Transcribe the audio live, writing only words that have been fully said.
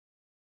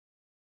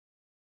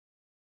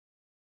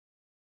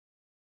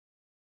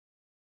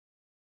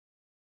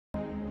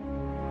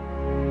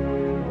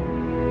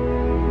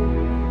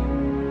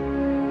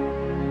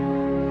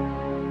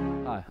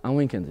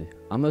Halloween Kinsey.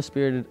 I'm most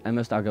spirited and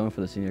most outgoing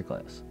for the senior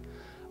class.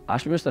 I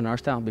should be Mr.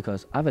 Norristown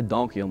because I have a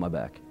donkey on my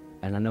back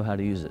and I know how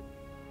to use it.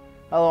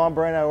 Hello, I'm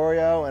Brandon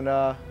Oreo, and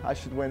I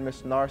should win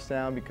Mr.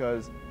 Norristown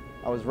because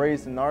I was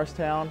raised in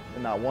Norristown,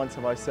 and not once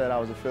have I said I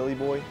was a Philly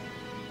boy.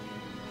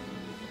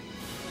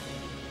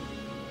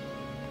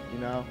 You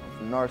know,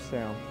 from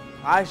Norristown.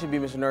 I should be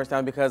Mr.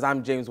 Norristown because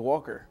I'm James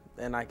Walker,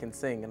 and I can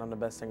sing, and I'm the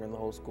best singer in the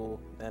whole school.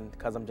 And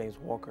because I'm James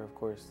Walker, of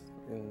course,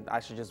 and I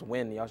should just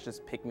win. Y'all should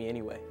just pick me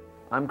anyway.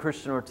 I'm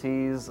Christian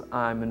Ortiz.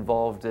 I'm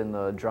involved in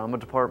the drama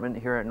department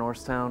here at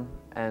Norristown,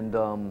 and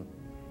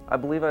I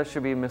believe I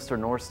should be Mr.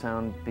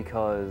 Norristown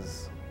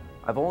because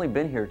I've only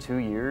been here 2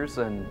 years,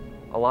 and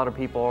a lot of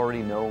people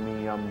already know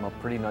me. I'm a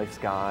pretty nice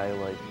guy.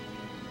 Like,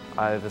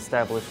 I've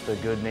established a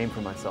good name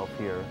for myself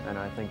here, and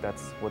I think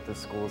that's what this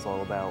school is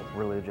all about,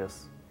 really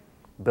just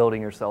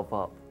building yourself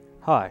up.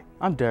 Hi,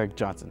 I'm Derek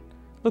Johnson.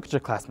 Look at your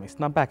classmates,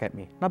 not back at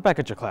me. Not back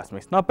at your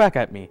classmates, not back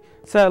at me.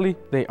 Sadly,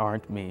 they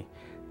aren't me.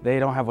 They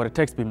don't have what it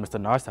takes to be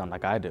Mr. Norristown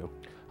like I do.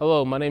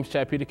 Hello, my name's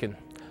Chad Peterkin,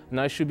 and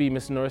I should be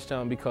Mr.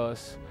 Norristown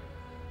because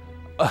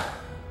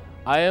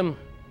I am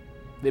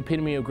the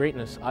epitome of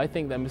greatness. I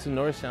think that Mr.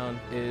 Norristown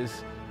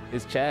is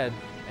Chad,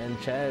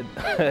 and Chad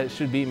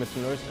should be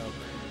Mr. Norristown.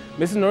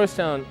 Mr.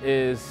 Norristown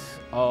is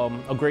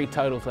a great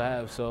title to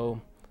have,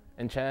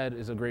 and Chad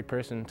is a great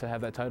person to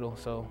have that title,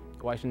 so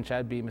why shouldn't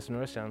Chad be Mr.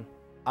 Norristown?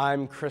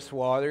 I'm Chris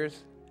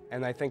Waters,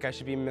 and I think I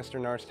should be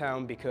Mr.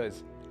 Norristown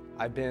because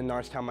I've been in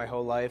Norristown my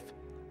whole life.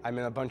 I'm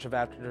in a bunch of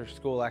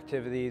after-school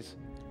activities.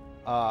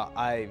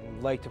 I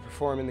like to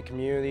perform in the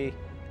community,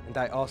 and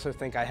I also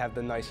think I have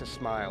the nicest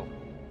smile.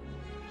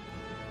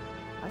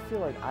 I feel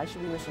like I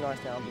should be Mr.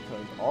 Norristown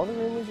because all the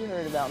rumors you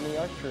heard about me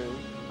are true.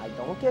 I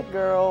don't get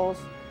girls,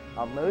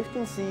 I'm most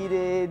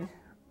conceited.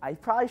 I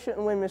probably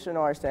shouldn't win Mr.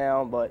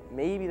 Norristown, but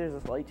maybe there's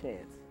a slight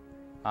chance.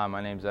 Hi,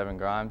 my name's Evan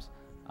Grimes.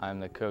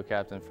 I'm the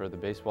co-captain for the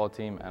baseball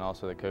team and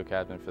also the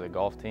co-captain for the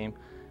golf team.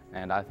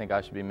 And I think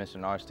I should be Mr.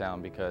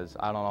 Norristown because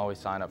I don't always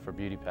sign up for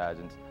beauty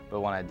pageants, but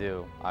when I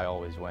do, I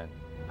always win.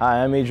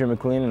 Hi, I'm Adrian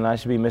McLean, and I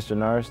should be Mr.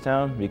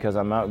 Norristown because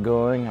I'm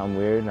outgoing, I'm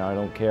weird, and I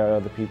don't care what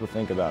other people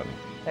think about me.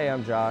 Hey,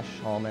 I'm Josh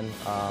Hallman.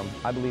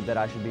 I believe that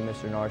I should be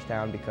Mr.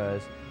 Norristown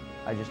because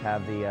I just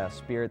have the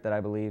spirit that I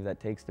believe that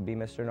takes to be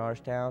Mr.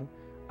 Norristown.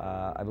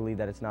 I believe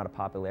that it's not a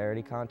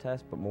popularity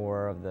contest, but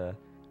more of the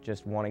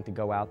just wanting to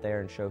go out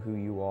there and show who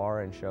you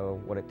are and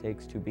show what it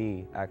takes to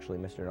be actually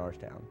Mr.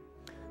 Norristown.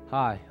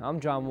 Hi, I'm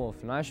John Wolf,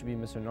 and I should be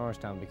Mr.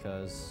 Norristown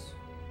because...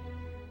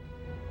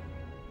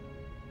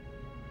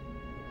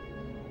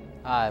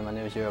 Hi, my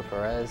name is Jiro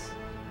Perez.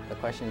 The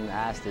question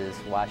asked is,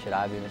 why should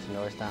I be Mr.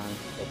 Norristown?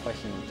 The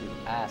question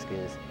to ask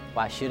is,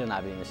 why shouldn't I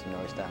be Mr.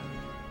 Norristown?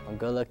 I'm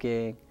good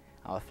looking,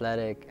 I'm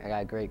athletic, I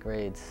got great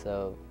grades,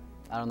 so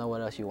I don't know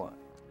what else you want.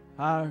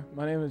 Hi,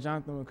 my name is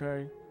Jonathan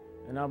McCurry,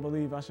 and I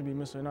believe I should be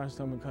Mr.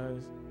 Norristown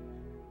because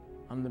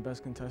I'm the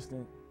best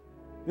contestant.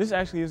 This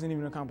actually isn't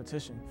even a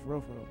competition, for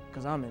real,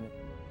 because I'm in it.